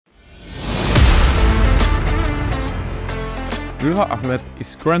Luha Ahmed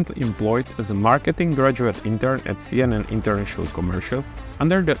is currently employed as a marketing graduate intern at CNN International Commercial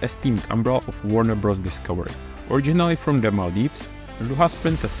under the esteemed umbrella of Warner Bros. Discovery. Originally from the Maldives, Luha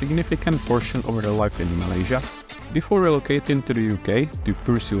spent a significant portion of her life in Malaysia before relocating to the UK to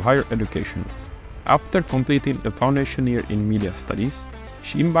pursue higher education. After completing a foundation year in media studies,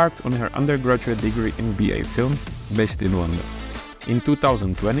 she embarked on her undergraduate degree in BA Film based in London. In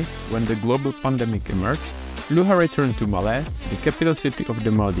 2020, when the global pandemic emerged, Luha returned to Malé, the capital city of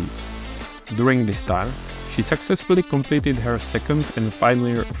the Maldives. During this time, she successfully completed her second and final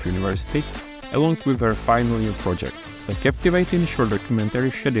year of university, along with her final year project, a captivating short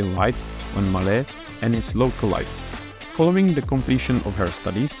documentary shedding light on Malé and its local life. Following the completion of her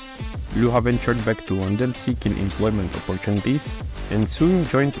studies, Luha ventured back to London seeking employment opportunities and soon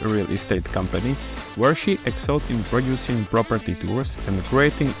joined a real estate company where she excelled in producing property tours and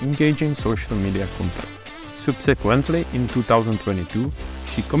creating engaging social media content. Subsequently, in 2022,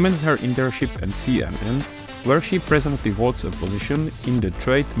 she commenced her internship at CNN, where she presently holds a position in the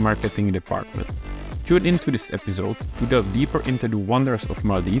trade marketing department. Tune into this episode to delve deeper into the wonders of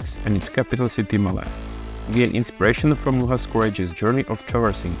Maldives and its capital city Malé. Gain inspiration from Luha's courageous journey of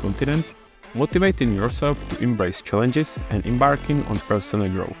traversing continents, motivating yourself to embrace challenges and embarking on personal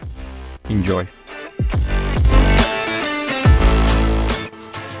growth. Enjoy!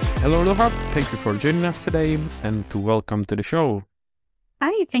 Hello Luha, thank you for joining us today and to welcome to the show.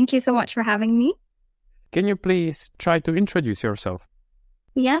 Hi, thank you so much for having me. Can you please try to introduce yourself?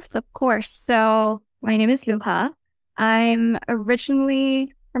 Yes, of course. So my name is Luha. I'm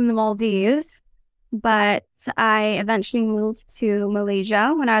originally from the Maldives, but I eventually moved to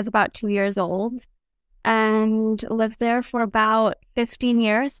Malaysia when I was about 2 years old and lived there for about 15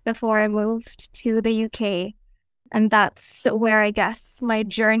 years before I moved to the UK. And that's where I guess my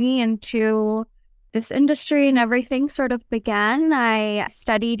journey into this industry and everything sort of began. I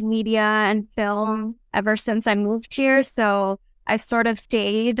studied media and film ever since I moved here. So I sort of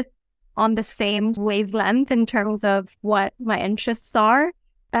stayed on the same wavelength in terms of what my interests are.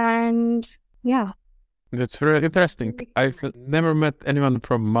 And yeah. That's very interesting. I've never met anyone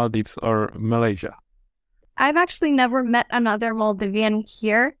from Maldives or Malaysia. I've actually never met another Maldivian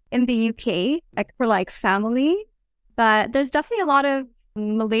here in the UK, like for family. But there's definitely a lot of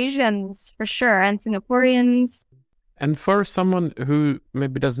Malaysians for sure, and Singaporeans. And for someone who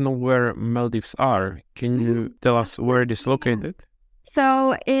maybe doesn't know where Maldives are, can you tell us where it is located?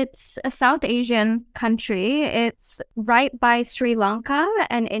 So it's a South Asian country. It's right by Sri Lanka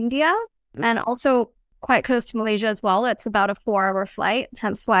and India, and also quite close to Malaysia as well. It's about a 4-hour flight,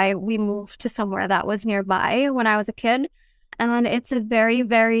 hence why we moved to somewhere that was nearby when I was a kid. And it's a very,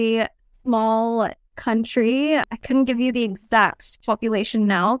 very small country. I couldn't give you the exact population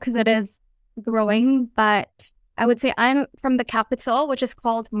now because it is growing, but I would say I'm from the capital, which is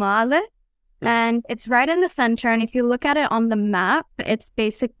called Malé, and it's right in the center. And if you look at it on the map, it's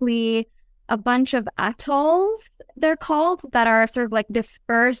basically a bunch of atolls, they're called, that are sort of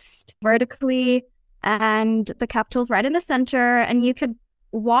dispersed vertically, and the capital's right in the center, and you could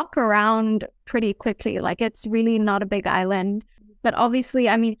walk around pretty quickly. It's really not a big island. But obviously,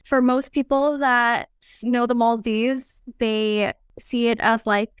 I mean, for most people that know the Maldives, they see it as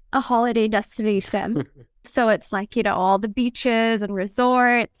a holiday destination. So it's all the beaches and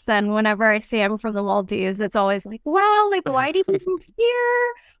resorts. And whenever I say I'm from the Maldives, it's always wow, why did you move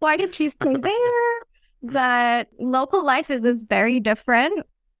here? Why did you stay there? That local life is very different.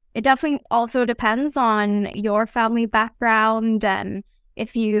 It definitely also depends on your family background and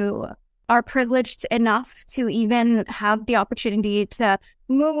if you are privileged enough to even have the opportunity to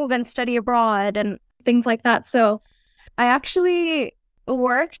move and study abroad and things like that. So I actually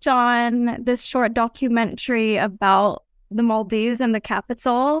worked on this short documentary about the Maldives and the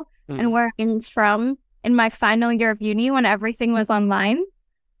capital and where I'm from in my final year of uni when everything was online.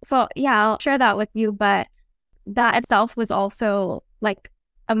 So yeah, I'll share that with you. But that itself was also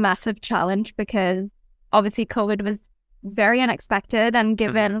a massive challenge because obviously COVID was very unexpected, and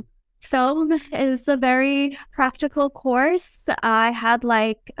given film is a very practical course, I had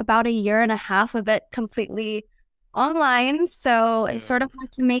about 1.5 years of it completely online. So I sort of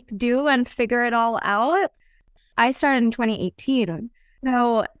had to make do and figure it all out. I started in 2018.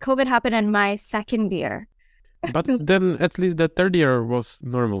 So COVID happened in my second year. But then at least the third year was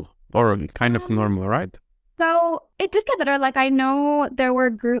normal, or kind of normal, right? So it did get better. I know there were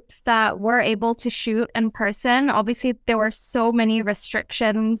groups that were able to shoot in person. Obviously, there were so many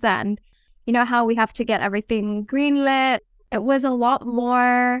restrictions, and you know how we have to get everything greenlit. It was a lot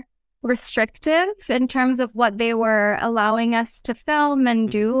more restrictive in terms of what they were allowing us to film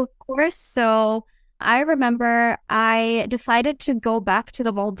and do, of course. So I remember I decided to go back to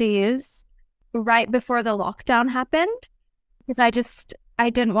the Maldives right before the lockdown happened because I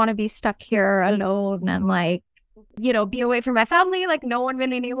didn't want to be stuck here alone and like, be away from my family. Like no one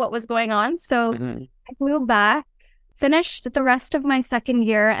really knew what was going on. So I flew back, finished the rest of my second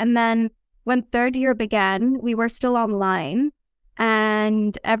year. And then when third year began, we were still online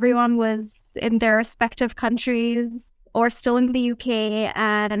and everyone was in their respective countries or still in the UK.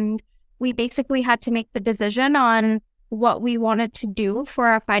 And we basically had to make the decision on what we wanted to do for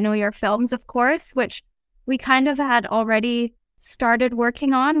our final year films, of course, which we kind of had already started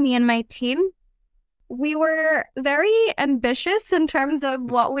working on, me and my team. We were very ambitious in terms of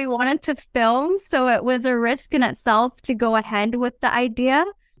what we wanted to film. So it was a risk in itself to go ahead with the idea.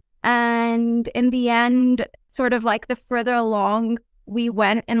 And in the end, sort of like the further along we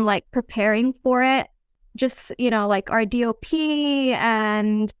went in like preparing for it, just, like our DOP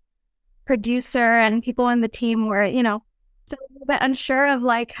and producer and people in the team were, still a little bit unsure of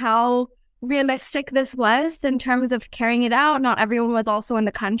like how realistic this was in terms of carrying it out. Not everyone was also in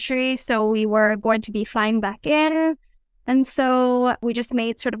the country, so we were going to be flying back in. And so we just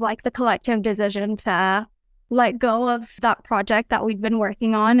made sort of like the collective decision to let go of that project that we'd been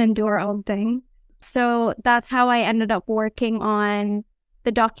working on and do our own thing. So that's how I ended up working on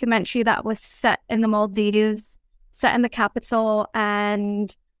the documentary that was set in the Maldives, set in the capital.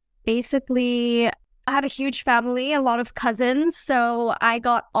 And basically, I have a huge family, a lot of cousins. So I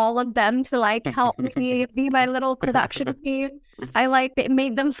got all of them to like help me be my little production team. I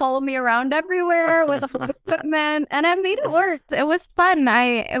made them follow me around everywhere with equipment and I made it work. It was fun.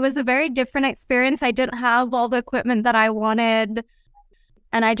 It was a very different experience. I didn't have all the equipment that I wanted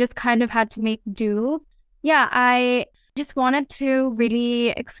and I just kind of had to make do. Yeah, I just wanted to really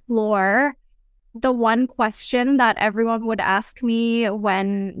explore the one question that everyone would ask me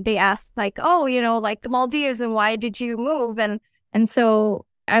when they asked like, oh, like the Maldives and why did you move? And so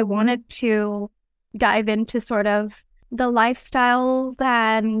I wanted to dive into sort of the lifestyles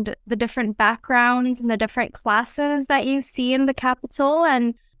and the different backgrounds and the different classes that you see in the capital.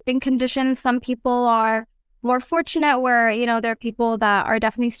 And in conditions, some people are more fortunate where, there are people that are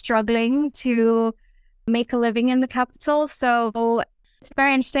definitely struggling to make a living in the capital. So it's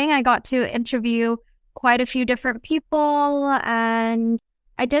very interesting. I got to interview quite a few different people and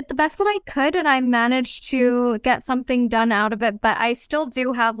I did the best that I could and I managed to get something done out of it. But I still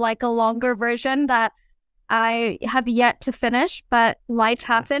do have like a longer version that I have yet to finish, but life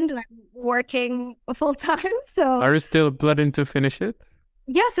happened and I'm working full time. So are you still planning to finish it?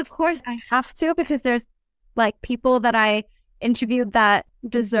 Yes, of course I have to because there's like people that I interviewed that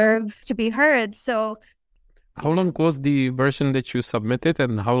deserve to be heard. So how long was the version that you submitted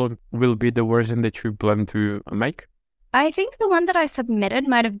and how long will be the version that you plan to make? I think the one that I submitted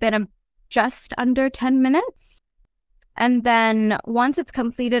might have been just under 10 minutes. And then once it's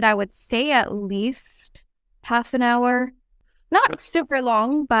completed, I would say at least half an hour. Not super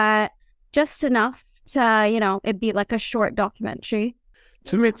long, but just enough to, it be like a short documentary.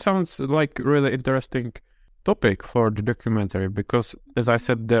 To me, it sounds like really interesting topic for the documentary because, as I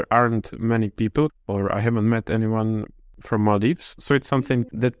said, there aren't many people or I haven't met anyone from Maldives. So it's something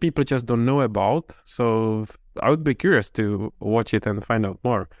that people just don't know about. So I would be curious to watch it and find out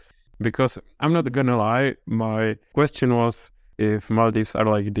more because I'm not gonna lie. My question was if Maldives are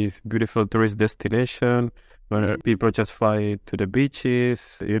like this beautiful tourist destination where people just fly to the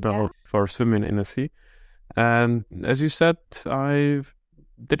beaches, for swimming in the sea. And as you said, I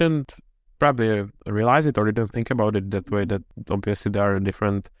didn't probably realize it or didn't think about it that way, that obviously there are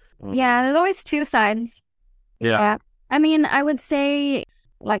different... Yeah, there's always two sides. Yeah. I mean, I would say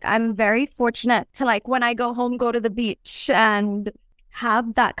like I'm very fortunate to like when I go home, go to the beach and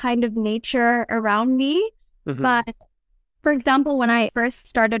have that kind of nature around me. But for example, when I first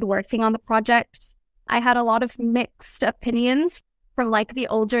started working on the project, I had a lot of mixed opinions from like the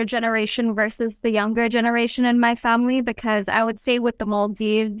older generation versus the younger generation in my family, because I would say with the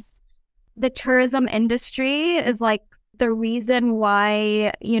Maldives, the tourism industry is like the reason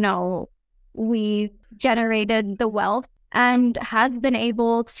why, we generated the wealth and has been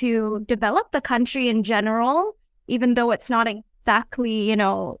able to develop the country in general, even though it's not exactly,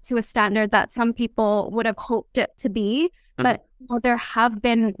 to a standard that some people would have hoped it to be. But there have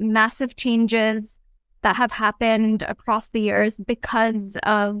been massive changes that have happened across the years because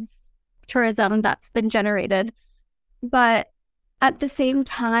of tourism that's been generated. But at the same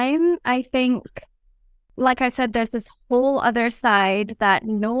time, I think, like I said, there's this whole other side that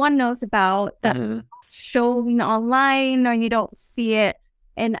no one knows about that's shown online or you don't see it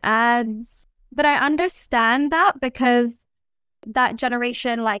in ads. But I understand that because that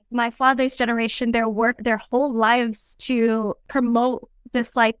generation, like my father's generation, their work their whole lives to promote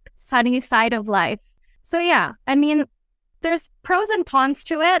this like sunny side of life. So yeah, I mean, there's pros and cons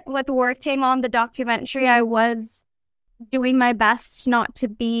to it. With working on the documentary, I was doing my best not to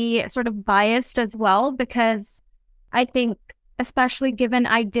be sort of biased as well, because I think, especially given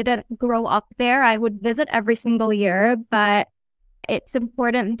I didn't grow up there, I would visit every single year, but it's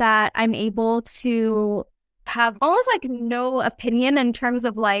important that I'm able to have almost like no opinion in terms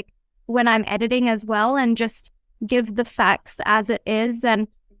of like when I'm editing as well, and just give the facts as it is. And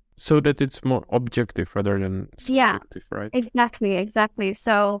so that it's more objective rather than subjective, right? Exactly.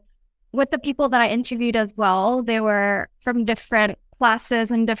 So with the people that I interviewed as well, they were from different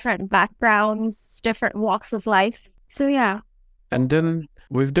classes and different backgrounds, different walks of life. So yeah. And then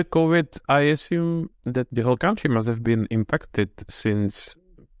with the COVID, I assume that the whole country must have been impacted, since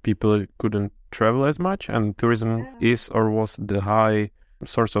people couldn't travel as much, and tourism is or was the high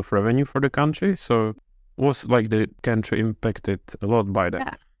source of revenue for the country. So was like the country impacted a lot by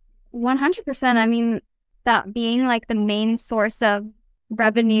that? 100%. I mean, that being like the main source of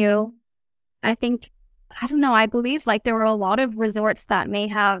revenue, I think, I don't know, I believe like there were a lot of resorts that may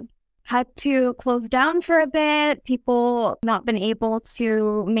have had to close down for a bit, people not been able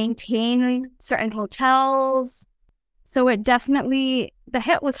to maintain certain hotels. So it definitely, the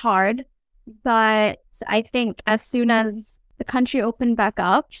hit was hard, but I think as soon as the country opened back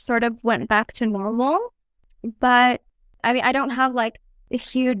up, sort of went back to normal. But I mean, I don't have like a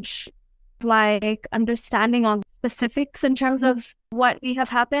huge like understanding on specifics in terms of what may have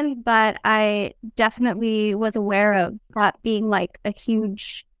happened, but I definitely was aware of that being like a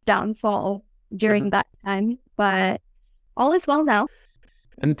huge downfall during that time. But all is well now.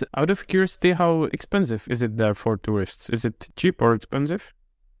 And out of curiosity, how expensive is it there for tourists? Is it cheap or expensive?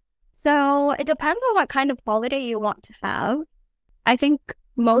 So it depends on what kind of holiday you want to have. I think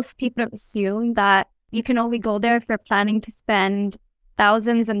most people assume that you can only go there if you're planning to spend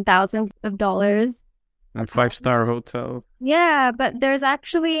thousands and thousands of dollars. A 5-star hotel. Yeah, but there's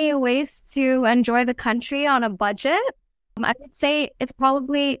actually ways to enjoy the country on a budget. I would say it's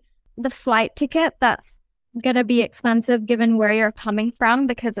probably the flight ticket that's going to be expensive given where you're coming from,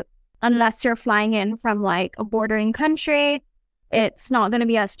 because unless you're flying in from like a bordering country, it's not going to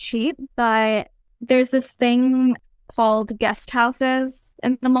be as cheap. But there's this thing called guest houses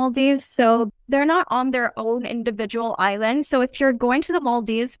in the Maldives. So they're not on their own individual island. So if you're going to the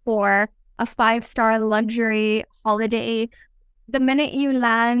Maldives for a 5-star luxury holiday, the minute you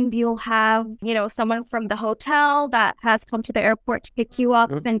land, you'll have, you know, someone from the hotel that has come to the airport to pick you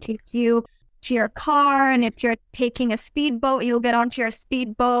up and take you to your car. And if you're taking a speedboat, you'll get onto your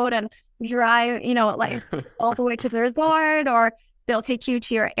speedboat and drive, you know, like all the way to the resort, or they'll take you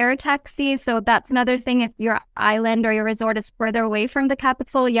to your air taxi. So that's another thing. If your island or your resort is further away from the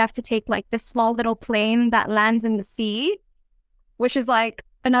capital, you have to take like this small little plane that lands in the sea, which is like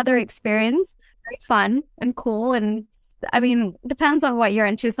another experience. Very fun and cool. And I mean, depends on what you're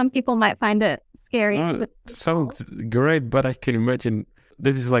into. Some people might find it scary. Oh, it sounds great, but I can imagine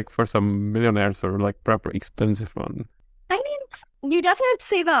this is like for some millionaires or like proper expensive one. I mean, you definitely have to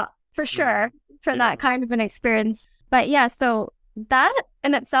save up for sure for that kind of an experience. But yeah, so that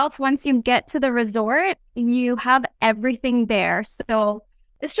in itself, once you get to the resort, you have everything there. So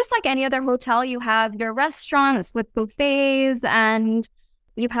it's just like any other hotel. You have your restaurants with buffets, and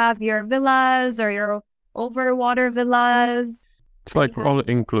you have your villas or your overwater villas. It's like all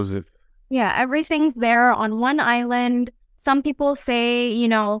inclusive. Yeah, everything's there on one island. Some people say, you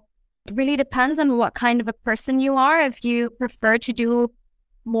know, it really depends on what kind of a person you are. If you prefer to do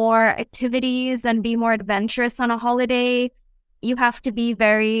more activities and be more adventurous on a holiday, you have to be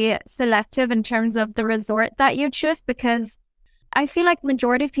very selective in terms of the resort that you choose, because I feel like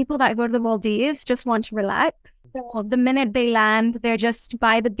majority of people that go to the Maldives just want to relax. So the minute they land, they're just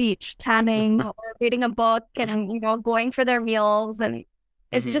by the beach, tanning or reading a book and, you know, going for their meals. And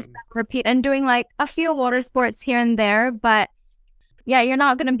it's just repeat and doing like a few water sports here and there. But yeah, you're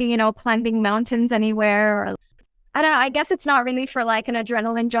not going to be, you know, climbing mountains anywhere. Or, I don't know. I guess it's not really for like an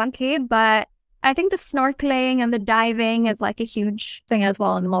adrenaline junkie, but I think the snorkeling and the diving is like a huge thing as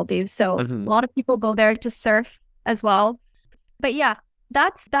well in the Maldives. So a lot of people go there to surf as well. But yeah,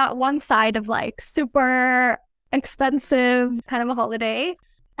 that's that one side of like super expensive kind of a holiday.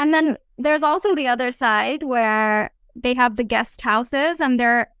 And then there's also the other side where they have the guest houses, and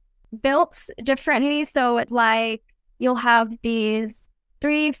they're built differently. So it's like you'll have these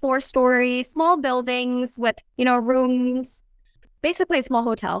 3-4 story small buildings with, you know, rooms, basically a small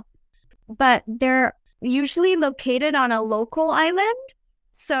hotel, but they're usually located on a local island.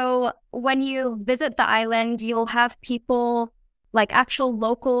 So when you visit the island, you'll have people like actual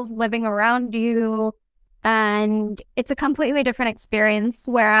locals living around you. And it's a completely different experience.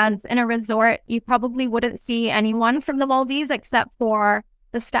 Whereas in a resort, you probably wouldn't see anyone from the Maldives except for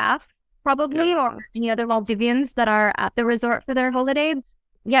the staff, probably, or any other Maldivians that are at the resort for their holiday.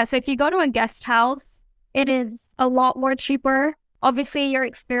 Yeah, so if you go to a guest house, it is a lot more cheaper. Obviously, your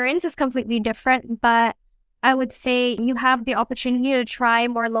experience is completely different, but I would say you have the opportunity to try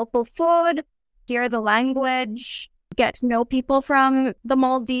more local food, hear the language, get to know people from the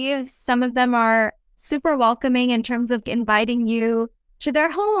Maldives. Some of them are super welcoming in terms of inviting you to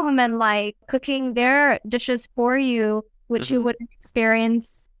their home and like cooking their dishes for you, which you wouldn't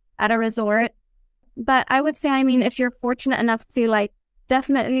experience at a resort. But I would say, I mean, if you're fortunate enough to like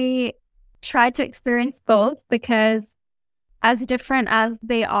definitely try to experience both, because as different as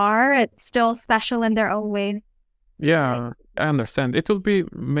they are, it's still special in their own ways. Yeah, I understand. It will be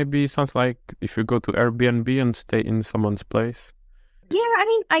maybe sounds like if you go to Airbnb and stay in someone's place. Yeah, I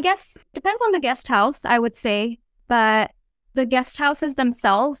mean, I guess depends on the guest house, I would say. But the guest houses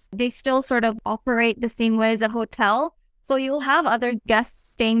themselves, they still sort of operate the same way as a hotel. So you'll have other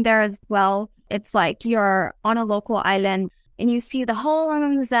guests staying there as well. It's like you're on a local island and you see the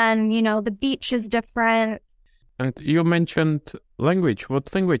homes and, you know, the beach is different. And you mentioned language.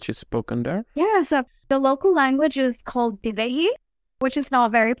 What language is spoken there? Yeah, so the local language is called Divehi, which is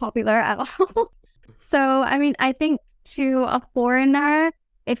not very popular at all. So, I mean, I think to a foreigner,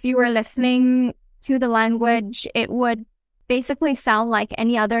 if you were listening to the language, it would basically sound like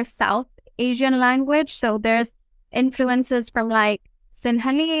any other South Asian language. So there's influences from like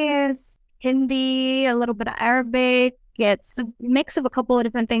Sinhalese, Hindi, a little bit of Arabic. It's a mix of a couple of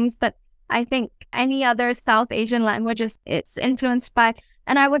different things, but I think any other South Asian languages it's influenced by.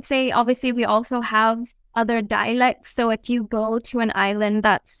 And I would say, obviously, we also have other dialects. So if you go to an island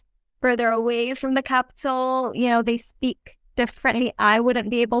that's further away from the capital, you know, they speak differently. I wouldn't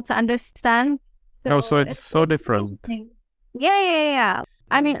be able to understand. So it's so different. Yeah.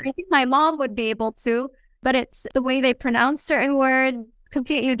 I mean, I think my mom would be able to, but it's the way they pronounce certain words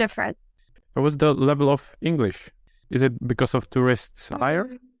completely different. What was the level of English? Is it because of tourists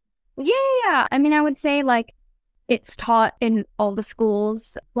higher? Yeah. I mean, I would say like it's taught in all the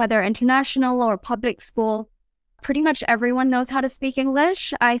schools, whether international or public school. Pretty much everyone knows how to speak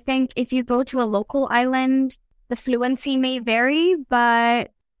English. I think if you go to a local island, the fluency may vary,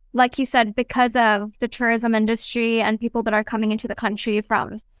 but like you said, because of the tourism industry and people that are coming into the country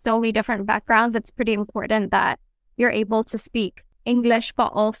from so many different backgrounds, it's pretty important that you're able to speak English.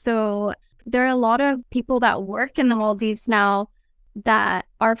 But also, there are a lot of people that work in the Maldives now that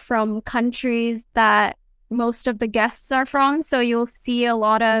are from countries that most of the guests are from. So you'll see a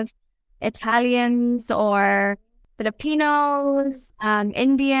lot of Italians or Filipinos,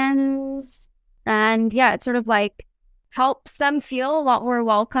 Indians. And yeah, it sort of like helps them feel a lot more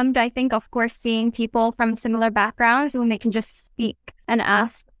welcomed. I think, of course, seeing people from similar backgrounds when they can just speak and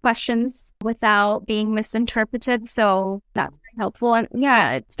ask questions without being misinterpreted. So that's very helpful. And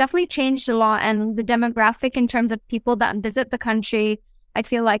yeah, it's definitely changed a lot. And the demographic in terms of people that visit the country, I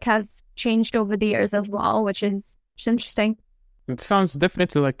feel like has changed over the years as well, which is interesting. It sounds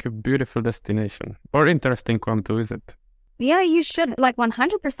definitely like a beautiful destination or interesting one to visit. Yeah, you should like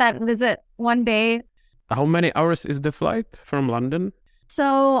 100% visit one day. How many hours is the flight from London?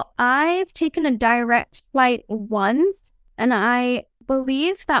 So I've taken a direct flight once, and I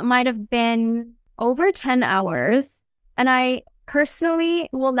believe that might have been over 10 hours. And I personally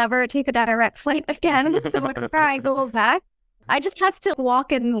will never take a direct flight again. So whenever I go back, I just have to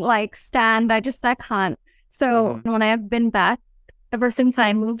walk and like stand. I can't. So when I have been back, ever since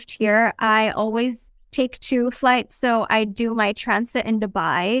I moved here, I always take 2 flights. So I do my transit in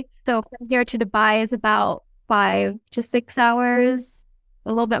Dubai. So from here to Dubai is about 5 to 6 hours, a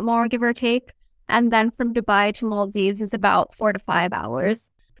little bit more, give or take. And then from Dubai to Maldives is about 4 to 5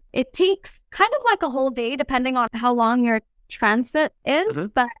 hours. It takes kind of like a whole day, depending on how long your transit is.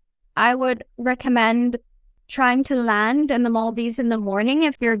 But I would recommend trying to land in the Maldives in the morning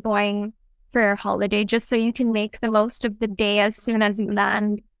if you're going for a holiday, just so you can make the most of the day as soon as you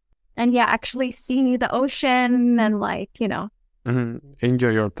land. And yeah, actually see the ocean and like, you know. Enjoy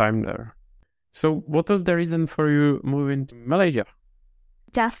your time there. So what was the reason for you moving to Malaysia?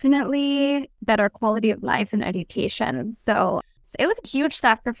 Definitely better quality of life and education. So it was a huge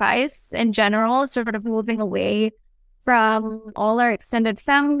sacrifice in general, sort of moving away from all our extended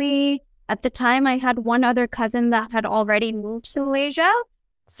family. At the time, I had one other cousin that had already moved to Malaysia.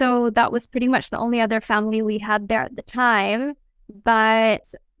 So that was pretty much the only other family we had there at the time.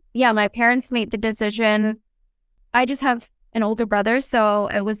 But yeah, my parents made the decision. I just have an older brother, so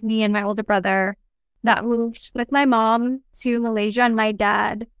it was me and my older brother that moved with my mom to Malaysia, and my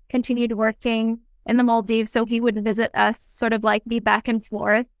dad continued working in the Maldives. So he would visit us, sort of like be back and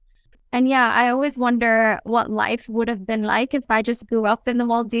forth. And yeah, I always wonder what life would have been like if I just grew up in the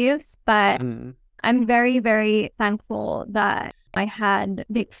Maldives. But I'm very, very thankful that I had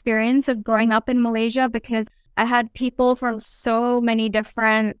the experience of growing up in Malaysia, because I had people from so many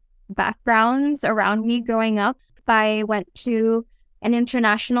different backgrounds around me growing up. I went to an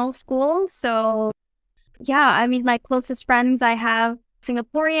international school. So yeah, I mean, my closest friends, I have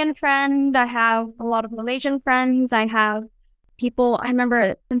Singaporean friend, I have a lot of Malaysian friends, I have people, I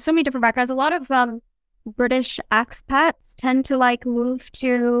remember in so many different backgrounds. A lot of British expats tend to like move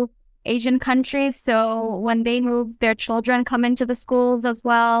to Asian countries. So when they move, their children come into the schools as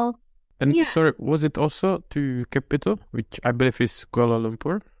well. And sorry, was it also to capital, which I believe is Kuala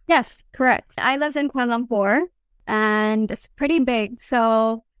Lumpur? Yes, correct. I lived in Kuala Lumpur, and it's pretty big.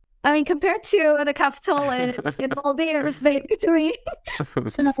 So, I mean, compared to the capital in Maldives, big to me.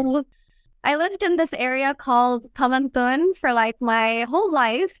 So, I lived in this area called Tamantun for like my whole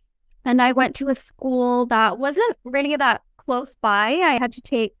life. And I went to a school that wasn't really that close by. I had to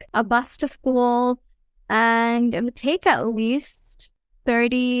take a bus to school, and it would take at least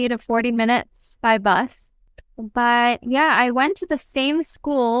 30 to 40 minutes by bus. But yeah, I went to the same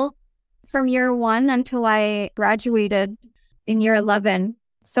school from year 1 until I graduated in year 11.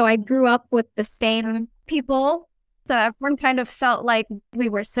 So I grew up with the same people. So everyone kind of felt like we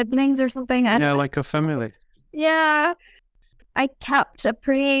were siblings or something. Yeah, like a family. Yeah. I kept a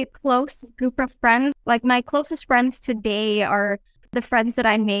pretty close group of friends. Like my closest friends today are the friends that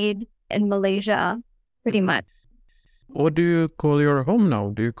I made in Malaysia, pretty much. What do you call your home now?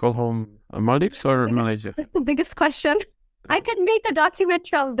 Do you call home Maldives or Malaysia? That's the biggest question. I could make a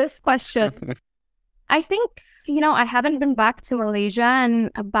documentary on this question. I think, I haven't been back to Malaysia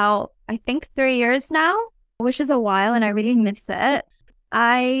in about, 3 years now, which is a while, and I really miss it.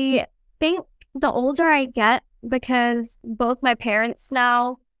 I think the older I get, because both my parents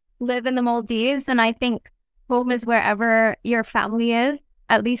now live in the Maldives, and I think home is wherever your family is,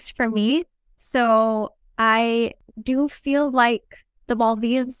 at least for me. So I do feel like the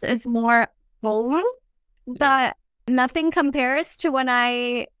Maldives is more home, but nothing compares to when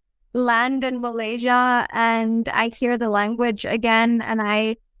I land in Malaysia and I hear the language again and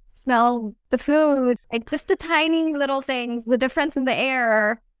I smell the food, like just the tiny little things, the difference in the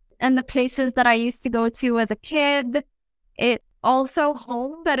air and the places that I used to go to as a kid. It's also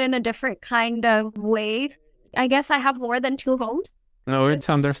home, but in a different kind of way. I guess I have more than 2 homes. No, it's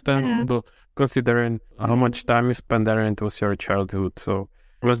understandable considering how much time you spent there and it was your childhood. So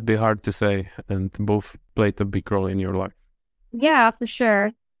it must be hard to say, and both played a big role in your life. Yeah, for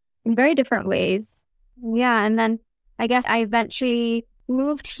sure. In very different ways. Yeah, and then I guess I eventually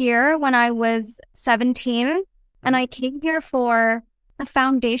moved here when I was 17, and I came here for a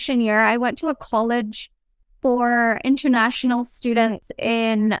foundation year. I went to a college for international students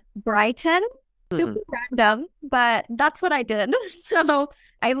in Brighton. Super random, but that's what I did. So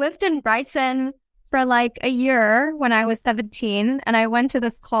I lived in Brighton for like a year when I was 17, and I went to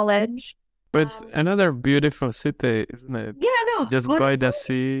this college. But it's another beautiful city, isn't it? Yeah, no. Just by the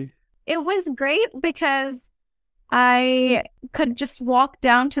sea. It was great because I could just walk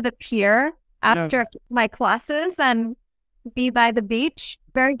down to the pier after my classes and be by the beach.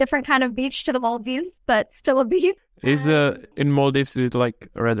 Very different kind of beach to the Maldives, but still a beach. Is in Maldives, is it like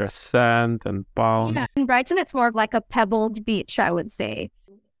rather sand and palm? Yeah, in Brighton, it's more of like a pebbled beach, I would say.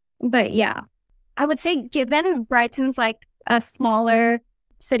 But yeah, I would say given Brighton's like a smaller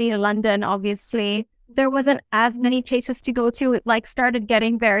city in London, obviously, there wasn't as many places to go to. It like started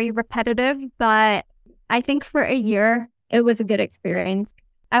getting very repetitive, but I think for a year, it was a good experience.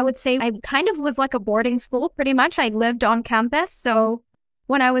 I would say I kind of was like a boarding school, pretty much. I lived on campus. So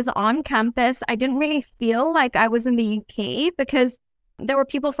when I was on campus, I didn't really feel like I was in the UK because there were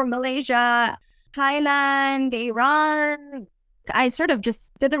people from Malaysia, Thailand, Iran. I sort of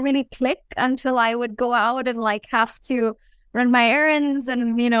just didn't really click until I would go out and like have to run my errands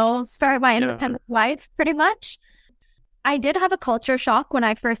and, start my independent life pretty much. I did have a culture shock when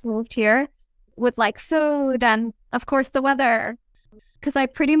I first moved here with like food and of course the weather, because I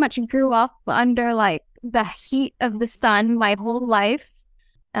pretty much grew up under like the heat of the sun my whole life.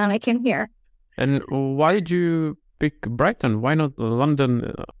 And I came here. And why did you pick Brighton? Why not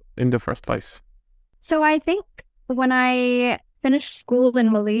London in the first place? So I think when I finished school in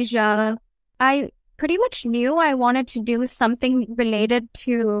Malaysia, I pretty much knew I wanted to do something related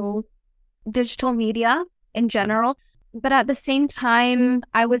to digital media in general. But at the same time,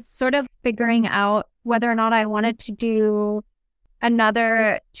 I was sort of figuring out whether or not I wanted to do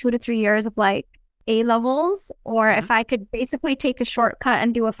another 2 to 3 years of like A-levels, or if I could basically take a shortcut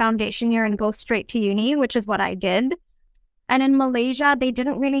and do a foundation year and go straight to uni, which is what I did. And in Malaysia, they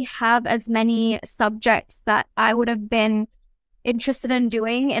didn't really have as many subjects that I would have been interested in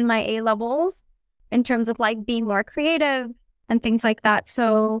doing in my A-levels in terms of like being more creative and things like that.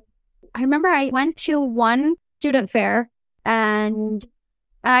 So I remember I went to one student fair and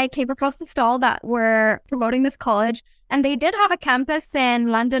I came across the stall that were promoting this college, and they did have a campus in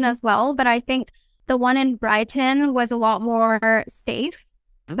London as well, but I think the one in Brighton was a lot more safe,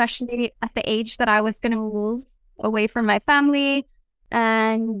 especially at the age that I was going to move away from my family.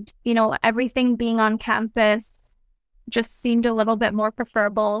 And, you know, everything being on campus just seemed a little bit more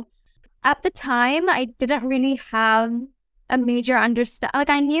preferable. At the time, I didn't really have a major understanding. Like,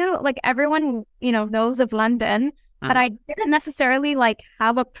 I knew, like, everyone, you know, knows of London, but I didn't necessarily, like,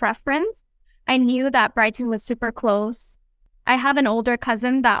 have a preference. I knew that Brighton was super close. I have an older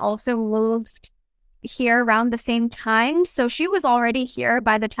cousin that also moved here around the same time. So she was already here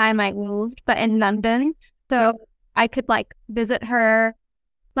by the time I moved, but in London. So I could, like, visit her.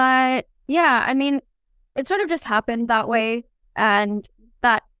 But, yeah, I mean, it sort of just happened that way. And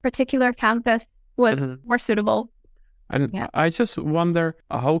that particular campus was more suitable. And I just wonder,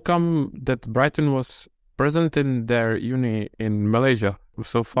 how come that Brighton was present in their uni in Malaysia,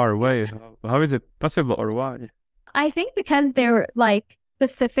 so far away? How is it possible, or why? I think because they're like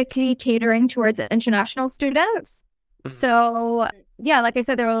specifically catering towards international students. So yeah, like I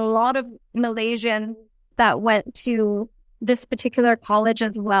said, there were a lot of Malaysians that went to this particular college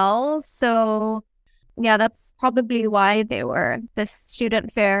as well. So yeah, that's probably why they were this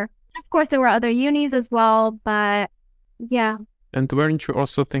student fair. Of course, there were other unis as well, but yeah. And weren't you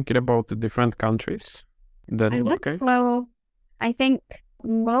also thinking about the different countries? Then, I would. So I think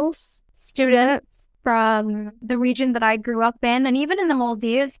most students from the region that I grew up in, and even in the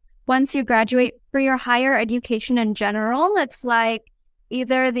Maldives, once you graduate for your higher education in general, it's like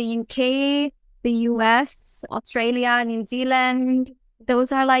either the UK, the US, Australia, New Zealand.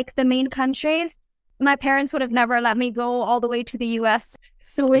 Those are like the main countries. My parents would have never let me go all the way to the US,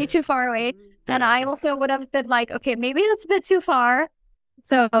 so way too far away. And I also would have been like, okay, maybe that's a bit too far.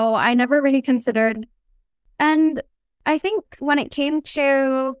 So I never really considered. And I think when it came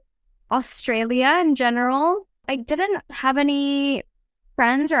to Australia in general, I didn't have any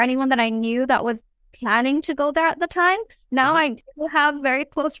friends or anyone that I knew that was planning to go there at the time. Now I do have very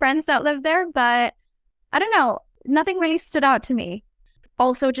close friends that live there, but I don't know, nothing really stood out to me.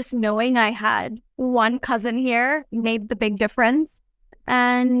 Also, just knowing I had one cousin here made the big difference.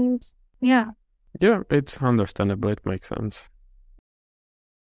 And yeah. Yeah, it's understandable. It makes sense.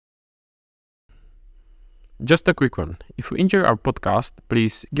 Just a quick one. If you enjoy our podcast,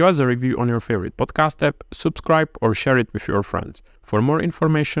 please give us a review on your favorite podcast app, subscribe, or share it with your friends. For more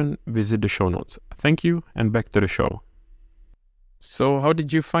information, visit the show notes. Thank you, and back to the show. So, how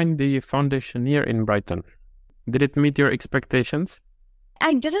did you find the foundation year in Brighton? Did it meet your expectations?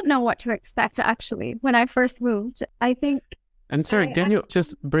 I didn't know what to expect, actually, when I first moved. I think... And sorry, can you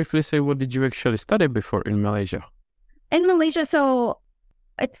just briefly say what did you actually study before in Malaysia? In Malaysia, so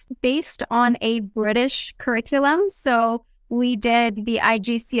it's based on a British curriculum. So we did the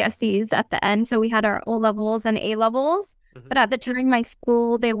IGCSEs at the end. So we had our O-levels and A-levels. But at the time, my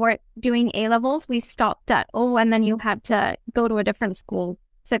school, they weren't doing A-levels. We stopped at O, and then you had to go to a different school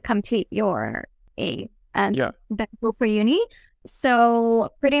to complete your A and then go for uni. So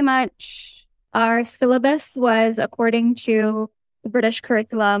pretty much our syllabus was according to the British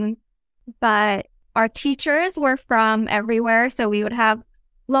curriculum, but our teachers were from everywhere. So we would have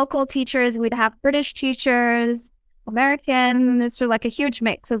local teachers, we'd have British teachers, American. It's sort of like a huge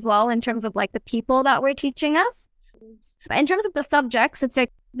mix as well in terms of like the people that were teaching us. But in terms of the subjects, it's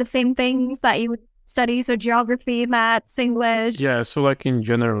like the same things that you would study. So geography, maths, English. Yeah, so like in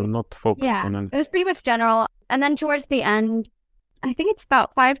general, not focused on it was pretty much general. And then towards the end, I think it's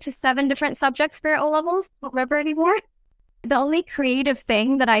about 5 to 7 different subjects for O-levels. I don't remember anymore. The only creative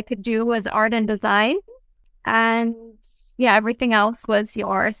thing that I could do was art and design. And yeah, everything else was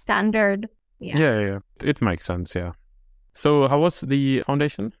your standard. Yeah. It makes sense, yeah. So how was the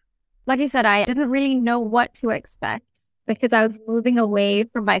foundation? Like I said, I didn't really know what to expect because I was moving away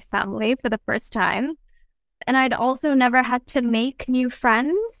from my family for the first time. And I'd also never had to make new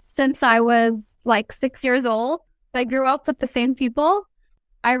friends since I was like 6 years old. I grew up with the same people.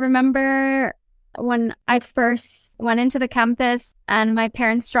 I remember when I first went into the campus and my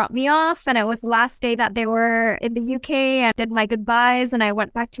parents dropped me off, and it was the last day that they were in the UK. I did my goodbyes and I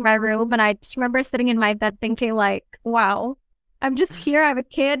went back to my room, and I just remember sitting in my bed thinking like, wow, I'm just here. I'm a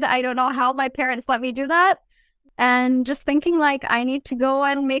kid. I don't know how my parents let me do that. And just thinking like, I need to go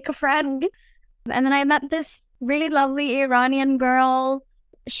and make a friend. And then I met this really lovely Iranian girl.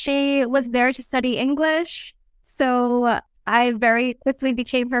 She was there to study English. So I very quickly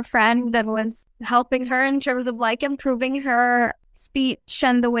became her friend and was helping her in terms of like improving her speech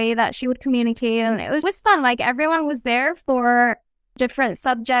and the way that she would communicate. And it was fun. Like everyone was there for different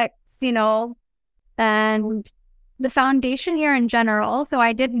subjects, you know, and the foundation year in general. So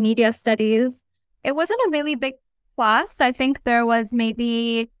I did media studies. It wasn't a really big class. I think there was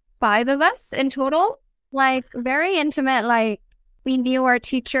maybe 5 of us in total, like very intimate. Like we knew our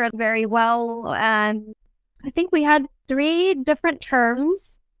teacher very well. And I think we had 3 different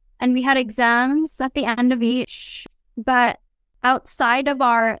terms and we had exams at the end of each. But outside of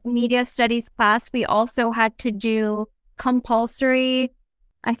our media studies class, we also had to do compulsory,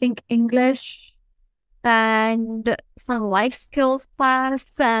 I think, English and some life skills class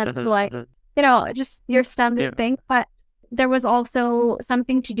and like, you know, just your standard thing. But there was also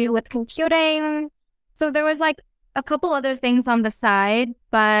something to do with computing. So there was like a couple other things on the side,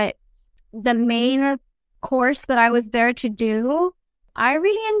 but the main course that I was there to do, I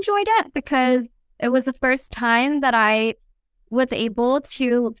really enjoyed it because it was the first time that I was able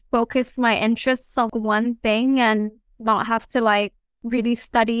to focus my interests on one thing and not have to like really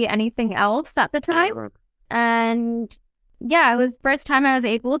study anything else at the time. And yeah, it was the first time I was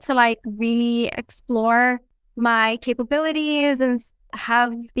able to like really explore my capabilities and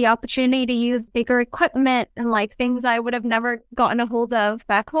have the opportunity to use bigger equipment and like things I would have never gotten a hold of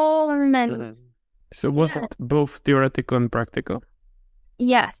back home. And so was it both theoretical and practical?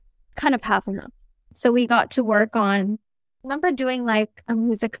 Yes, kind of half and half. So we got to work on, I remember doing like a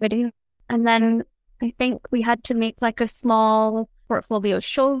music video, and then I think we had to make like a small portfolio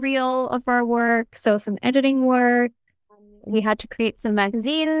show reel of our work. So some editing work. We had to create some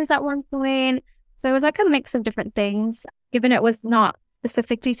magazines at one point. So it was like a mix of different things, given it was not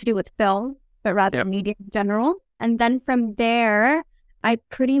specifically to do with film, but rather media in general. And then from there, I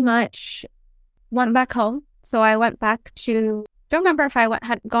pretty much went back home. So I went back to, don't remember if I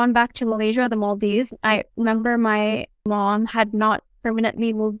had gone back to Malaysia or the Maldives. I remember my mom had not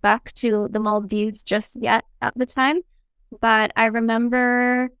permanently moved back to the Maldives just yet at the time. But I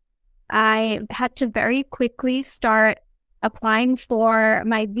remember I had to very quickly start applying for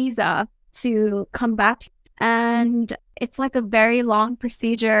my visa to come back. And it's like a very long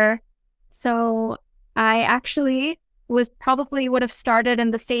procedure. So I actually would have started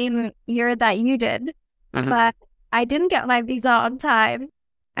in the same year that you did, but I didn't get my visa on time.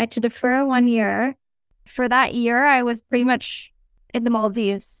 I had to defer 1 year. For that year, I was pretty much in the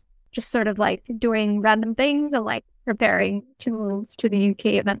Maldives, just sort of like doing random things and like preparing to move to the UK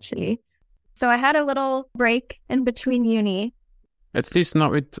eventually. So I had a little break in between uni. At least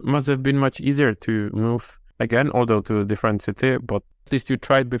now it must have been much easier to move again, although to a different city, but at least you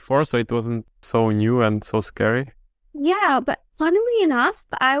tried before, so it wasn't so new and so scary. Yeah, but funnily enough,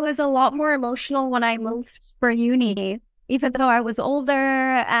 I was a lot more emotional when I moved for uni, even though I was older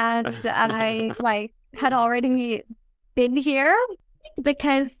and I like had already been here.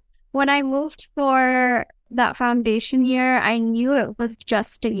 Because when I moved for that foundation year, I knew it was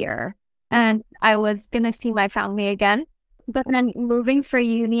just a year and I was going to see my family again. But then moving for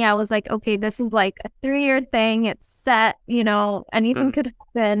uni, I was like, okay, this is like a 3-year thing. It's set, you know, anything could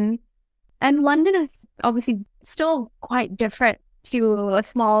happen. And London is obviously still quite different to a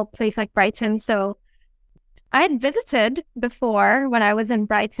small place like Brighton. So I had visited before when I was in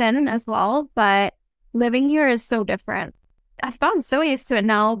Brighton as well, but living here is so different. I've gotten so used to it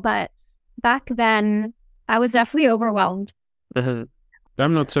now, but back then I was definitely overwhelmed. I'm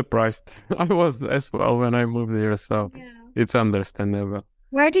not surprised. I was as well when I moved here, so it's understandable.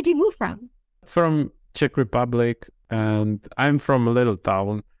 Where did you move from? From Czech Republic, and I'm from a little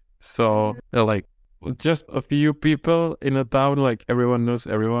town. So like just a few people in a town, like everyone knows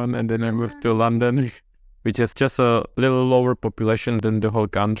everyone. And then I moved to London, which is just a little lower population than the whole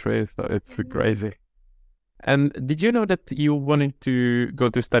country. So it's crazy. And did you know that you wanted to go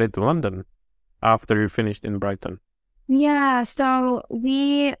to study to London after you finished in Brighton? Yeah, so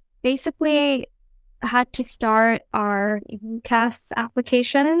we basically had to start our UCAS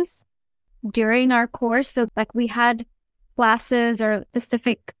applications during our course. So like we had classes or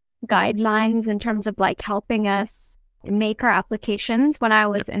specific guidelines in terms of like helping us make our applications when I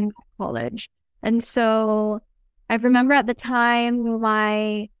was in college. And so I remember at the time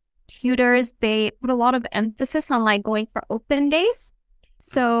my tutors, they put a lot of emphasis on like going for open days.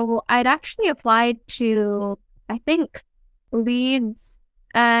 So I'd actually applied to, I think, Leeds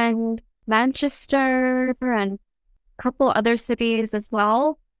and Manchester and a couple other cities as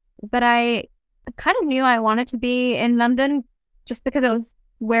well. But I kind of knew I wanted to be in London just because it was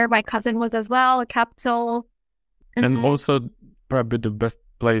where my cousin was as well, a capital. And also probably the best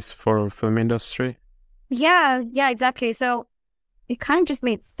place for film industry. Yeah, exactly. So it kind of just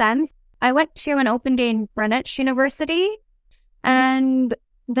made sense. I went to an open day in Greenwich University, and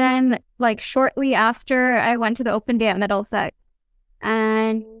then like shortly after I went to the open day at Middlesex.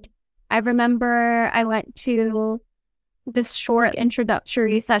 And I remember I went to this short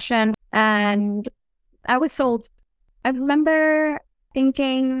introductory session and I was sold. I remember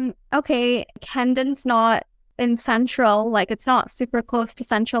thinking, okay, Hendon's not in central, like it's not super close to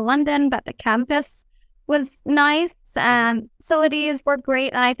central London, but the campus was nice and facilities were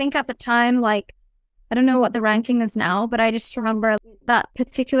great. And I think at the time, like, I don't know what the ranking is now, but I just remember that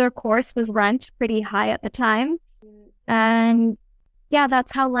particular course was ranked pretty high at the time. And yeah,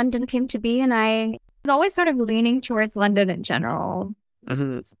 that's how London came to be. And I was always sort of leaning towards London in general.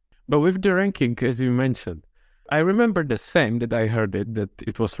 But with the ranking, as you mentioned, I remember the same that I heard that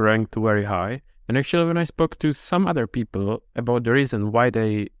it was ranked very high. And actually, when I spoke to some other people about the reason why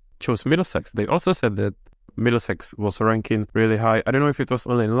they chose Middlesex, they also said that Middlesex was ranking really high. I don't know if it was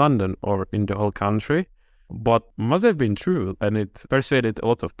only in London or in the whole country, but must have been true. And it persuaded a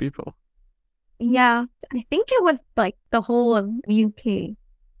lot of people. Yeah, I think it was like the whole of UK.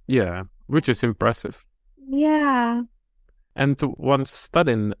 Yeah, which is impressive. Yeah. And once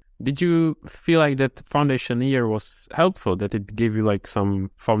studying, did you feel like that foundation year was helpful, that it gave you like some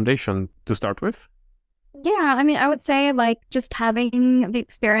foundation to start with? Yeah, I mean, I would say like just having the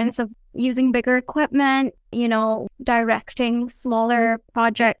experience of using bigger equipment, you know, directing smaller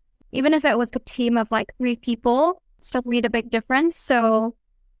projects, even if it was a team of like 3 people, still made a big difference. So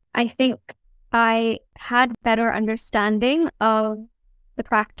I think I had better understanding of the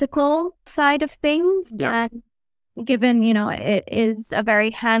practical side of things. Yeah. And given, you know, it is a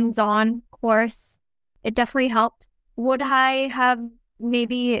very hands-on course, it definitely helped. Would I have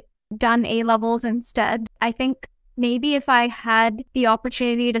maybe done A-levels instead? I think maybe if I had the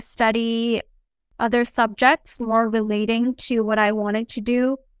opportunity to study other subjects more relating to what I wanted to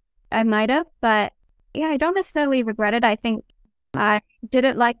do, I might have. But yeah, I don't necessarily regret it. I think I did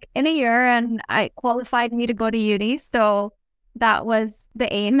it like in a year and I qualified me to go to uni. So that was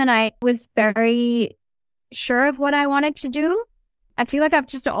the aim. And I was very sure of what I wanted to do. I feel like I've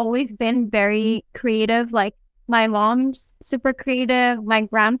just always been very creative. Like my mom's super creative. My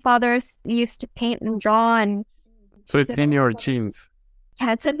grandfather's used to paint and draw. And so it's in your genes.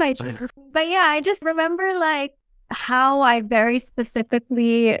 Yeah, it's in my genes. But yeah, I just remember like how I very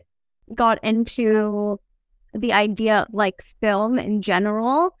specifically got into the idea of like film in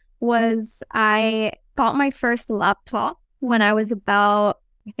general was I got my first laptop when I was about,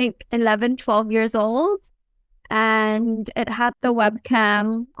 I think, 11, 12 years old. And it had the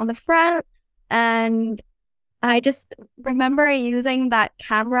webcam on the front. And I just remember using that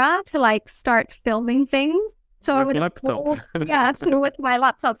camera to like start filming things. So I would hold, with my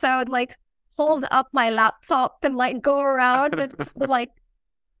laptop. So I would like hold up my laptop and like go around and like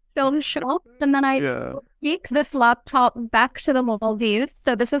film shops. And then I take this laptop back to the Maldives.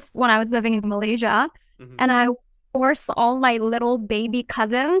 So this is when I was living in Malaysia. And I force all my little baby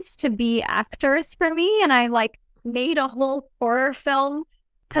cousins to be actors for me. And I like made a whole horror film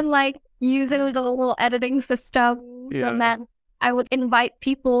and like using the little editing system. And then I would invite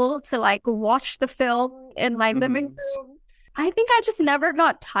people to like watch the film in my living room. I think I just never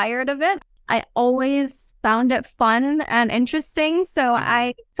got tired of it. I always found it fun and interesting. So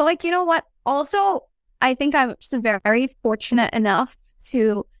I feel like, you know what? Also, I think I'm just very fortunate enough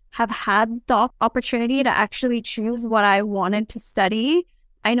to have had the opportunity to actually choose what I wanted to study.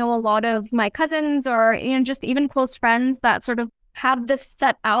 I know a lot of my cousins or, you know, just even close friends that sort of have this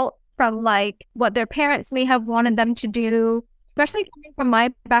set out from like what their parents may have wanted them to do, especially coming from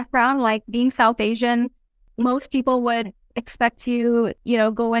my background, like being South Asian. Most people would expect you, you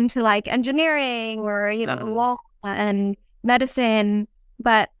know, go into like engineering or, you know, law and medicine.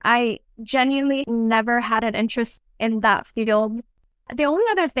 But I genuinely never had an interest in that field. The only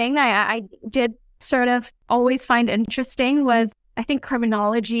other thing I did sort of always find interesting was, I think,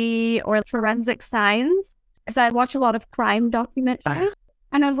 criminology or forensic science, because I watch a lot of crime documentaries.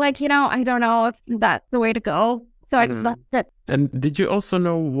 And I was like, you know, I don't know if that's the way to go. So I just left it. And did you also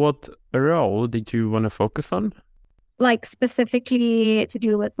know what role did you want to focus on? Like specifically to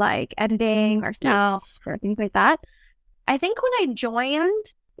do with like editing or sound or things like that. I think when I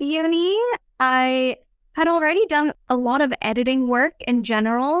joined uni, I had already done a lot of editing work in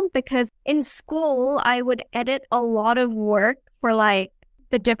general, because in school, I would edit a lot of work for like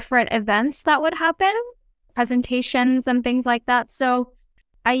the different events that would happen, presentations and things like that. So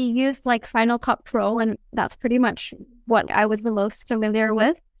I used like Final Cut Pro, and that's pretty much what I was the most familiar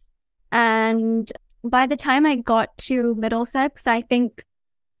with. And by the time I got to Middlesex, I think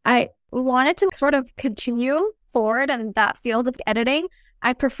I wanted to sort of continue forward in that field of editing.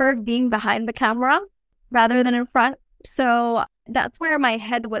 I prefer being behind the camera rather than in front. So that's where my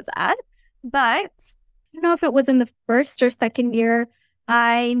head was at. But I don't know if it was in the first or second year,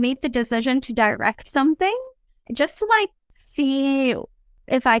 I made the decision to direct something just to like see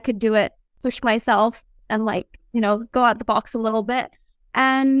if I could do it, push myself and like, go out the box a little bit.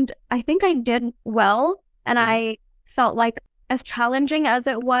 And I think I did well. And I felt like as challenging as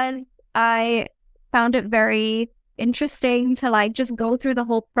it was, I found it very interesting to like just go through the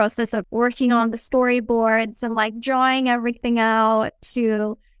whole process of working on the storyboards and like drawing everything out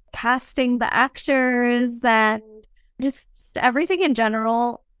to casting the actors and just everything in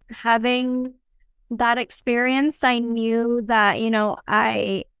general. Having that experience, I knew that,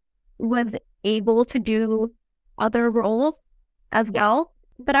 I was able to do other roles as well.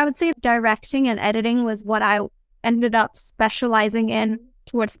 But I would say directing and editing was what I ended up specializing in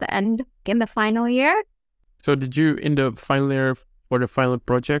towards the end in the final year. So did you, in the final year for the final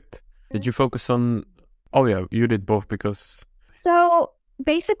project, did you focus on, oh yeah, you did both because... So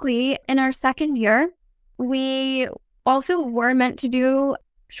basically in our second year, we also were meant to do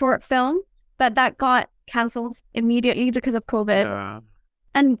short film, but that got cancelled immediately because of COVID.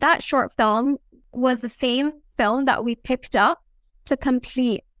 And that short film was the same film that we picked up to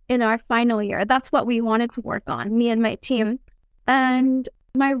complete in our final year. That's what we wanted to work on, me and my team. And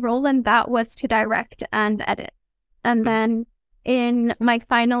my role in that was to direct and edit. And then in my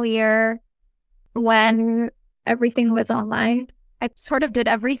final year, when everything was online, I sort of did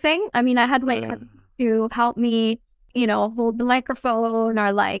everything. I mean, I had my cousin to help me, hold the microphone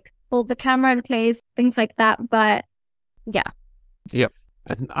or like hold the camera in place, things like that. But yeah. Yeah.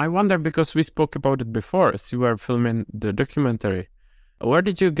 And I wonder, because we spoke about it before, as you were filming the documentary, where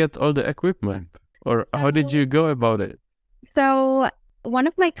did you get all the equipment? Or how did you go about it? So one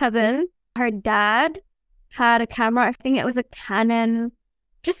of my cousins, her dad had a camera. I think it was a Canon,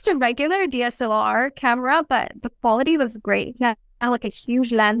 just a regular DSLR camera, but the quality was great. He had like a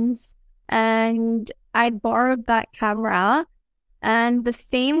huge lens, and I borrowed that camera. And the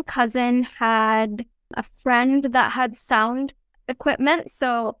same cousin had a friend that had sound equipment.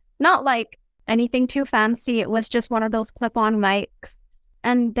 So not like anything too fancy. It was just one of those clip-on mics.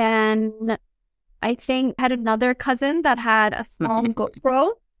 And then I think I had another cousin that had a small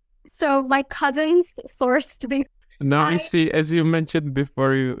GoPro. So my cousins sourced the... Now I see, as you mentioned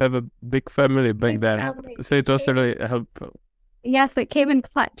before, you have a big family back then. So it was really helpful. Yes, it came in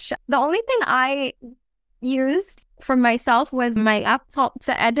clutch. The only thing I used for myself was my laptop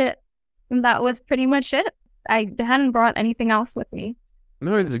to edit. And that was pretty much it. I hadn't brought anything else with me.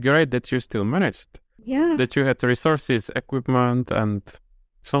 No, it's great that you still managed. Yeah. That you had the resources, equipment, and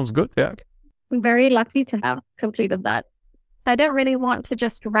sounds good, yeah. I'm very lucky to have completed that. So I didn't really want to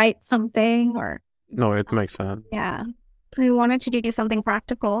just write something or... No, it makes sense. Yeah. I wanted to do something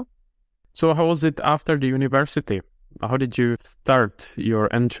practical. So how was it after the university? How did you start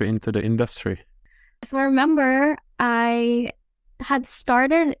your entry into the industry? So I remember I had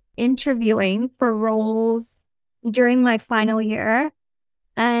started interviewing for roles during my final year.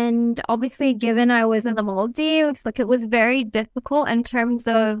 And obviously, given I was in the Maldives, like it was very difficult in terms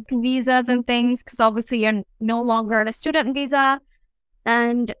of visas and things, because obviously you're no longer on a student visa.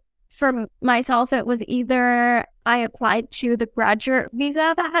 And for myself, it was either I applied to the graduate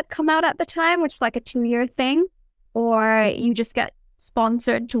visa that had come out at the time, which is like a 2-year thing, or you just get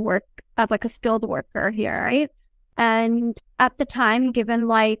sponsored to work as like a skilled worker here, right? And at the time, given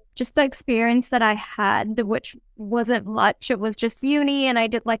like just the experience that I had, which wasn't much, it was just uni and I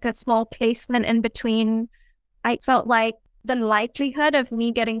did like a small placement in between. I felt like the likelihood of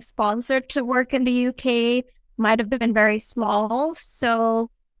me getting sponsored to work in the UK might have been very small. So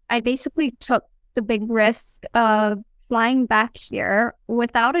I basically took the big risk of flying back here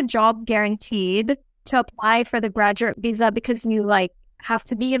without a job guaranteed to apply for the graduate visa, because you like have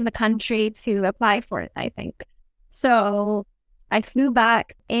to be in the country to apply for it, I think. So I flew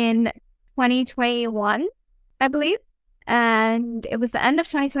back in 2021, I believe, and it was the end of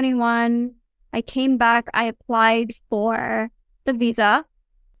 2021. I came back, I applied for the visa,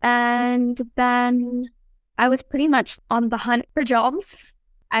 and then I was pretty much on the hunt for jobs.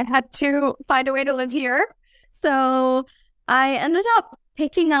 I had to find a way to live here. So I ended up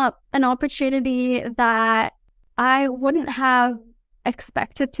picking up an opportunity that I wouldn't have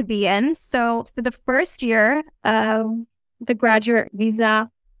expected to be in. So for the first year of the graduate visa,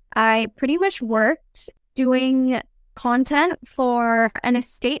 I pretty much worked doing content for an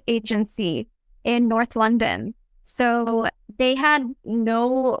estate agency in North London. So they had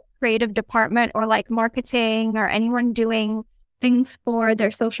no creative department or like marketing or anyone doing things for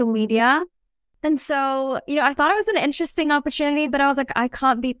their social media. And so, I thought it was an interesting opportunity, but I was like, I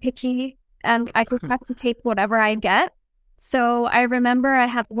can't be picky and I could have to take whatever I get. So I remember I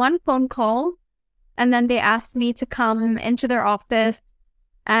had one phone call and then they asked me to come into their office.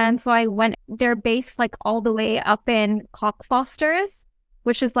 And so I went, they're based like all the way up in Cockfosters,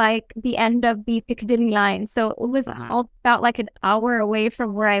 which is like the end of the Piccadilly line. So it was all about like an hour away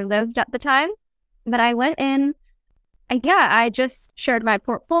from where I lived at the time. But I went in and I just shared my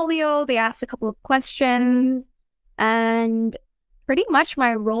portfolio. They asked a couple of questions and pretty much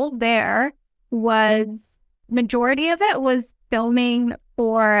my role there was, majority of it was filming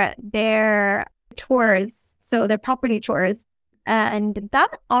for their tours. So their property tours. And that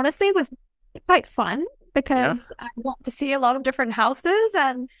honestly was quite fun because I got to see a lot of different houses.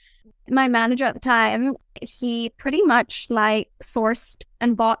 And my manager at the time, he pretty much like sourced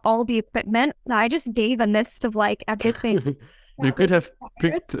and bought all the equipment. And I just gave a list of like everything. You could have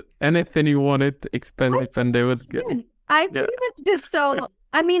picked anything you wanted expensive and they would get. I pretty much did. So,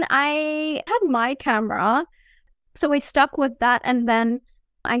 I mean, I had my camera. So we stuck with that. And then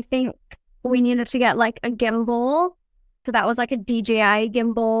I think we needed to get like a gimbal. So that was like a DJI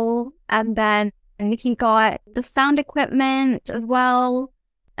gimbal. And then he got the sound equipment as well.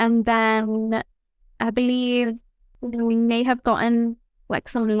 And then I believe we may have gotten like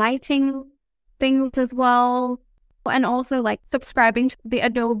some lighting things as well. And also like subscribing to the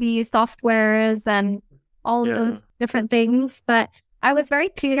Adobe softwares and all those different things. But I was very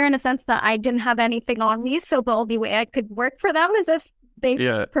clear in a sense that I didn't have anything on me. So the only way I could work for them is if they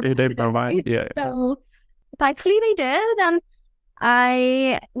provide. So thankfully they did. And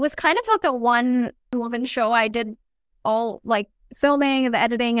I was kind of like a one-woman show. I did all like filming, the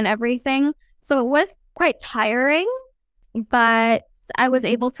editing and everything. So it was quite tiring, but I was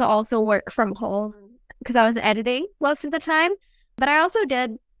able to also work from home because I was editing most of the time. But I also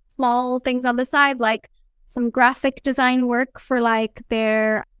did small things on the side, like some graphic design work for like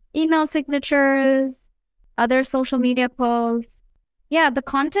their email signatures, other social media posts. Yeah, the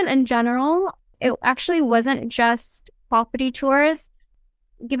content in general, it actually wasn't just property tours.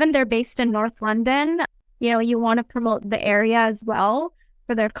 Given they're based in North London, you want to promote the area as well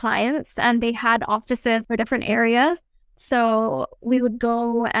for their clients. And they had offices for different areas. So we would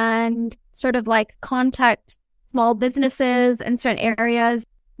go and sort of like contact small businesses in certain areas,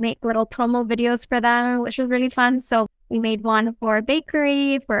 make little promo videos for them, which was really fun. So we made one for a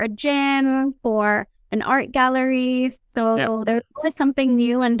bakery, for a gym, for an art gallery. So there was something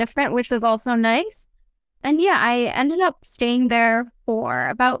new and different, which was also nice. And I ended up staying there for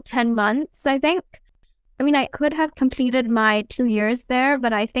about 10 months, I think. I mean, I could have completed my 2 years there,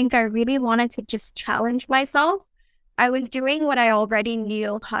 but I think I really wanted to just challenge myself. I was doing what I already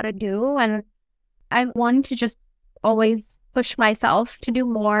knew how to do, and I wanted to just always push myself to do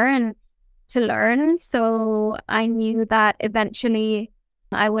more and to learn. So I knew that eventually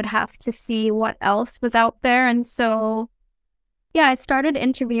I would have to see what else was out there. And so, I started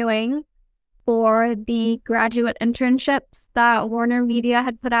interviewing for the graduate internships that Warner Media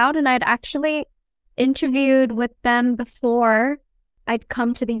had put out. And I'd actually interviewed with them before I'd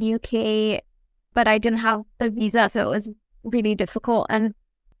come to the UK, but I didn't have the visa. So it was really difficult. And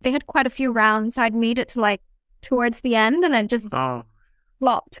they had quite a few rounds. So I'd made it to like towards the end and it just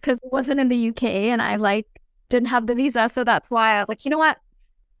flopped because it wasn't in the UK and I like didn't have the visa. So that's why I was like, you know what?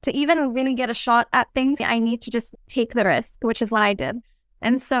 To even really get a shot at things, I need to just take the risk, which is what I did.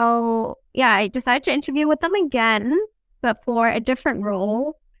 And so, I decided to interview with them again, but for a different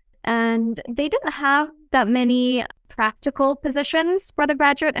role. And they didn't have that many practical positions for the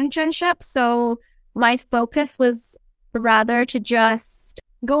graduate internship. So my focus was rather to just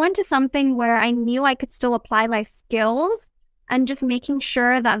go into something where I knew I could still apply my skills and just making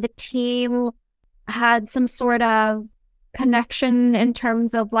sure that the team had some sort of connection in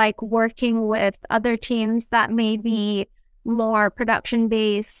terms of like working with other teams that may be more production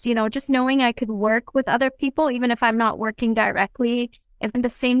based, just knowing I could work with other people, even if I'm not working directly in the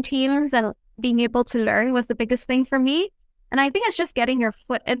same teams, and being able to learn was the biggest thing for me. And I think it's just getting your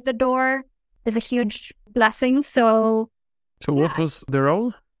foot in the door is a huge blessing. So what was the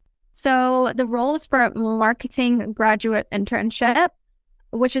role? So the role is for a marketing graduate internship,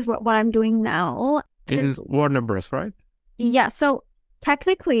 which is what I'm doing now. It is Warner Bros., right? Yeah. So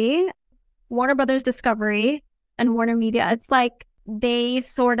technically, Warner Brothers Discovery and Warner Media, it's like they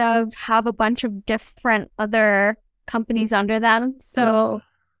sort of have a bunch of different other companies under them. So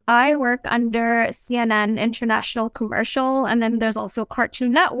I work under CNN International Commercial, and then there's also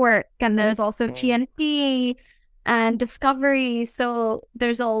Cartoon Network, and there's also TNT, and discovery. So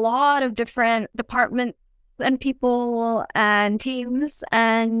there's a lot of different departments and people and teams,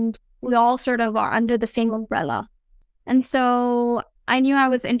 and we all sort of are under the same umbrella. And so I knew I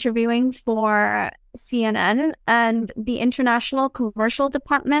was interviewing for CNN, and the international commercial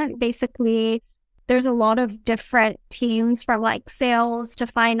department. Basically, there's a lot of different teams from like sales to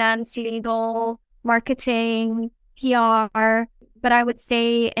finance, legal, marketing, PR. But I would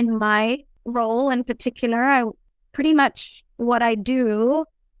say in my role in particular, pretty much what I do,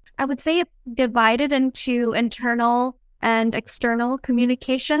 I would say it's divided into internal and external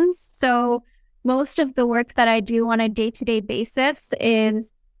communications. So most of the work that I do on a day-to-day basis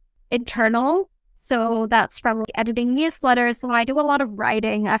is internal. So that's from like editing newsletters. So I do a lot of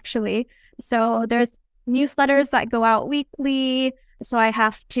writing, actually. So there's newsletters that go out weekly. So I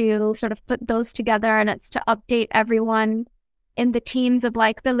have to sort of put those together, and it's to update everyone in the teams of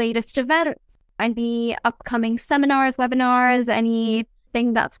like the latest events, any upcoming seminars, webinars,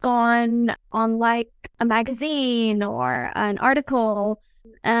 anything that's gone on like a magazine or an article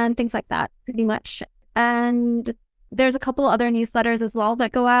and things like that, pretty much. And there's a couple other newsletters as well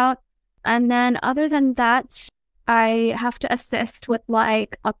that go out. And then other than that, I have to assist with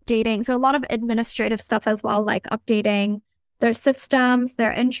like updating. So a lot of administrative stuff as well, like updating their systems,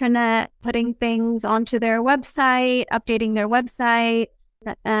 their intranet, putting things onto their website, updating their website,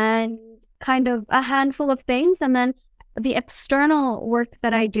 and kind of a handful of things. And then the external work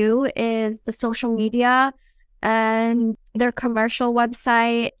that I do is the social media and their commercial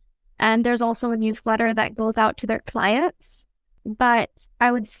website. And there's also a newsletter that goes out to their clients. But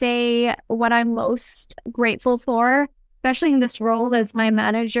I would say what I'm most grateful for, especially in this role as my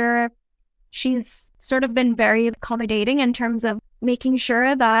manager, she's sort of been very accommodating in terms of making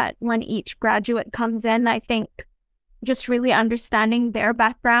sure that when each graduate comes in, I think just really understanding their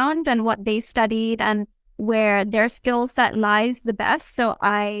background and what they studied and where their skill set lies the best. So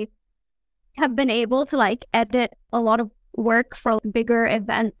I have been able to like edit a lot of work for bigger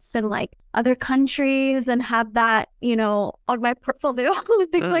events in like other countries and have that, on my portfolio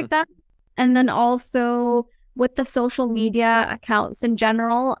and things like that. And then also with the social media accounts in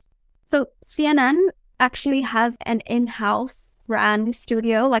general. So CNN actually has an in-house brand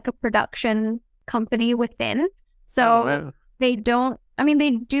studio, like a production company within. So they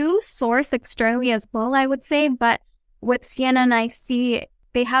do source externally as well, I would say. But with CNN, I see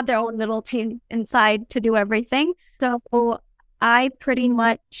they have their own little team inside to do everything. So I pretty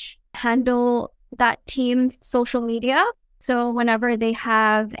much handle that team's social media. So whenever they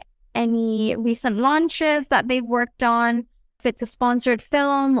have any recent launches that they've worked on, if it's a sponsored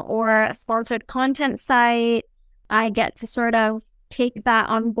film or a sponsored content site, I get to sort of take that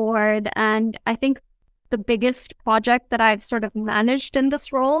on board. And I think the biggest project that I've sort of managed in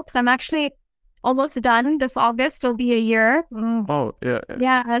this role, because I'm actually almost done this August, will be a year. Oh, yeah.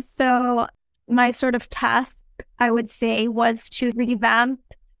 Yeah, so my sort of task, I would say, was to revamp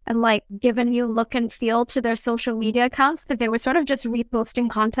and like give a new look and feel to their social media accounts, because they were sort of just reposting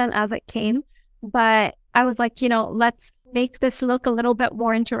content as it came. But I was like, let's make this look a little bit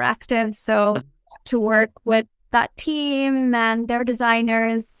more interactive. So to work with that team and their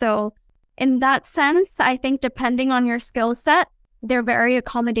designers. So in that sense, I think depending on your skill set, they're very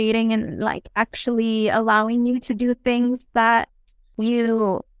accommodating and like actually allowing you to do things that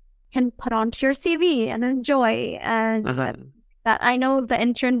you can put onto your CV and enjoy. And that I know the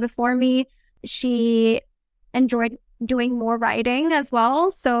intern before me, she enjoyed doing more writing as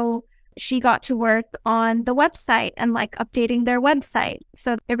well. So she got to work on the website and like updating their website.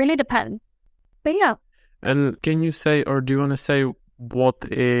 So it really depends. But yeah. And can you say, or do you want to say what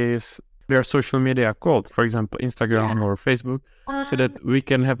is their social media called? For example, Instagram or Facebook, so that we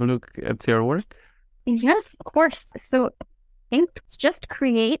can have a look at your work? Yes, of course. So I think it's just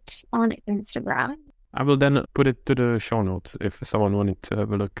create on Instagram. I will then put it to the show notes if someone wanted to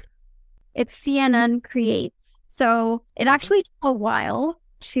have a look. It's CNN Creates. So it actually took a while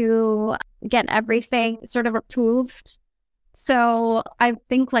to get everything sort of approved. So I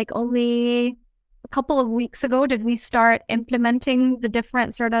think like only a couple of weeks ago did we start implementing the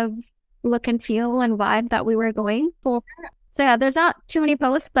different sort of look and feel and vibe that we were going for. So yeah, there's not too many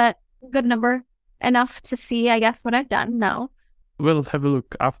posts, but good number, enough to see, I guess, what I've done now. We'll have a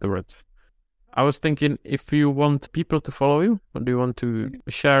look afterwards. I was thinking, if you want people to follow you, or do you want to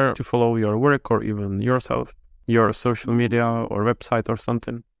share to follow your work or even yourself, your social media or website or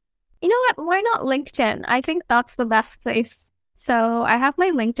something? You know what? Why not LinkedIn? I think that's the best place. So I have my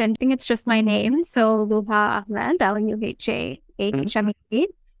LinkedIn. I think it's just my name. So Luha Ahmed, Luha.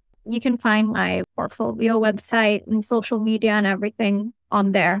 You can find my portfolio website and social media and everything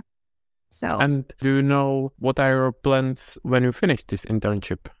on there. So, And do you know what are your plans when you finish this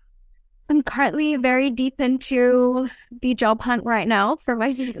internship? I'm currently very deep into the job hunt right now for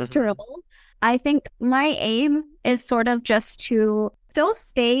my next role. I think my aim is sort of just to still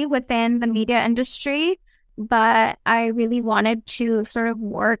stay within the media industry, but I really wanted to sort of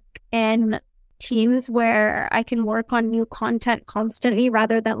work in teams where I can work on new content constantly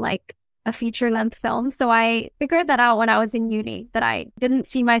rather than like a feature-length film. So I figured that out when I was in uni, that I didn't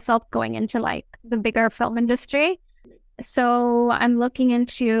see myself going into like the bigger film industry. So I'm looking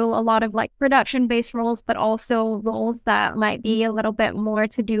into a lot of like production-based roles, but also roles that might be a little bit more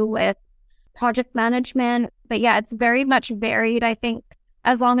to do with project management. But yeah, it's very much varied. I think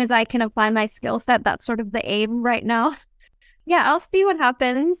as long as I can apply my skill set, that's sort of the aim right now. Yeah, I'll see what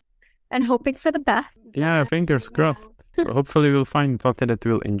happens and hoping for the best. Yeah, fingers crossed. Hopefully we'll find something that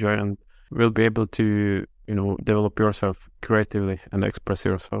we'll enjoy and will be able to, develop yourself creatively and express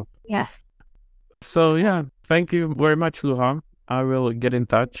yourself. Yes. So yeah, thank you very much, Luha. I will get in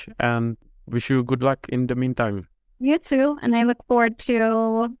touch and wish you good luck in the meantime. You too. And I look forward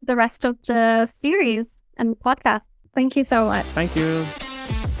to the rest of the series and podcast. Thank you so much. Thank you.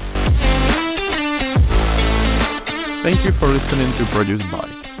 Thank you for listening to Produced By.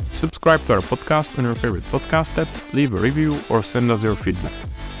 Subscribe to our podcast on your favorite podcast app, leave a review, or send us your feedback.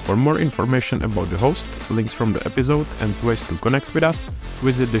 For more information about the host, links from the episode, and ways to connect with us,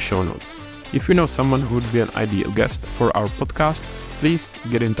 visit the show notes. If you know someone who would be an ideal guest for our podcast, please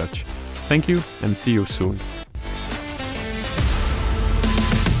get in touch. Thank you and see you soon.